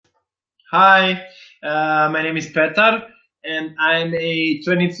Hi, my name is Petar, and I'm a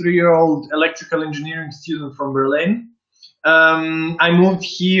 23-year-old electrical engineering student from Berlin. I moved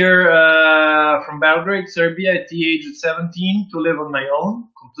here from Belgrade, Serbia, at the age of 17 to live on my own,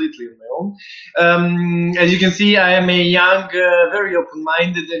 completely on my own. As you can see, I am a young, very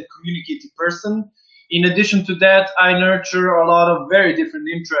open-minded and communicative person. In addition to that, I nurture a lot of very different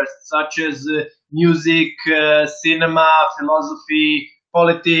interests, such as music, cinema, philosophy,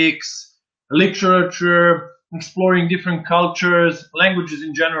 politics, literature, exploring different cultures, languages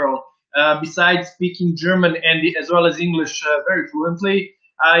in general. Besides speaking German and as well as English very fluently,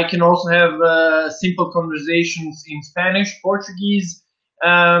 I can also have simple conversations in Spanish, Portuguese,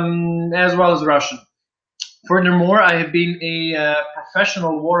 as well as Russian. Furthermore, I have been a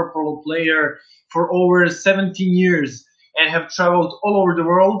professional water polo player for over 17 years and have traveled all over the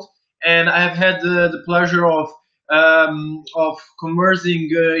world. And I have had the pleasure of conversing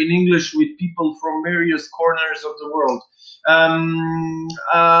in English with people from various corners of the world.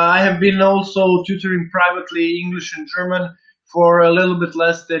 I have been also tutoring privately English and German for a little bit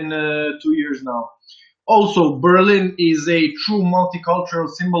less than 2 years now. Also, Berlin is a true multicultural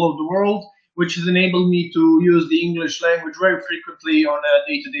symbol of the world, which has enabled me to use the English language very frequently on a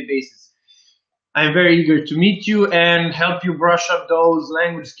day-to-day basis. I'm very eager to meet you and help you brush up those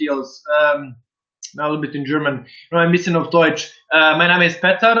language skills. Now a little bit in German, nur ein bisschen auf Deutsch. Mein Name ist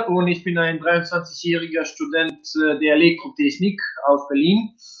Petar und ich bin ein 23-jähriger Student der Elektrotechnik aus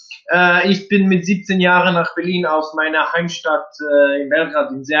Berlin. Ich bin mit 17 Jahren nach Berlin aus meiner Heimstadt in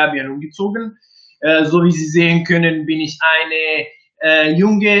Belgrad in Serbien umgezogen. So wie Sie sehen können, bin ich eine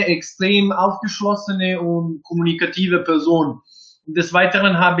junge, extrem aufgeschlossene und kommunikative Person. Des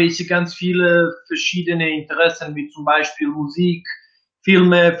Weiteren habe ich ganz viele verschiedene Interessen, wie zum Beispiel Musik,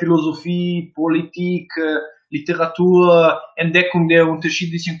 Filme, Philosophie, Politik, Literatur, Entdeckung der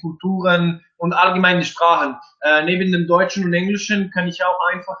unterschiedlichen Kulturen und allgemeine Sprachen. Neben dem Deutschen und Englischen kann ich auch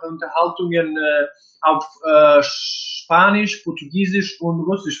einfache Unterhaltungen auf Spanisch, Portugiesisch und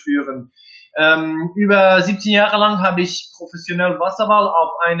Russisch führen. Über 17 Jahre lang habe ich professionell Wasserball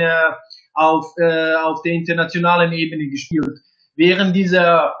auf der internationalen Ebene gespielt. Während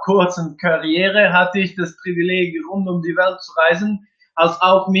dieser kurzen Karriere hatte ich das Privileg, rund um die Welt zu reisen, als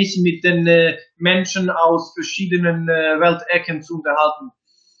auch mich mit den Menschen aus verschiedenen Weltecken zu unterhalten.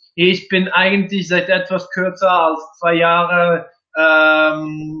 Ich bin eigentlich seit etwas kürzer als 2 Jahre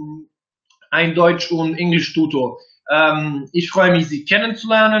ein Deutsch- und Englisch-Tutor. Ich freue mich, Sie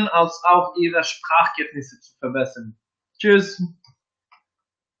kennenzulernen, als auch Ihre Sprachkenntnisse zu verbessern. Tschüss.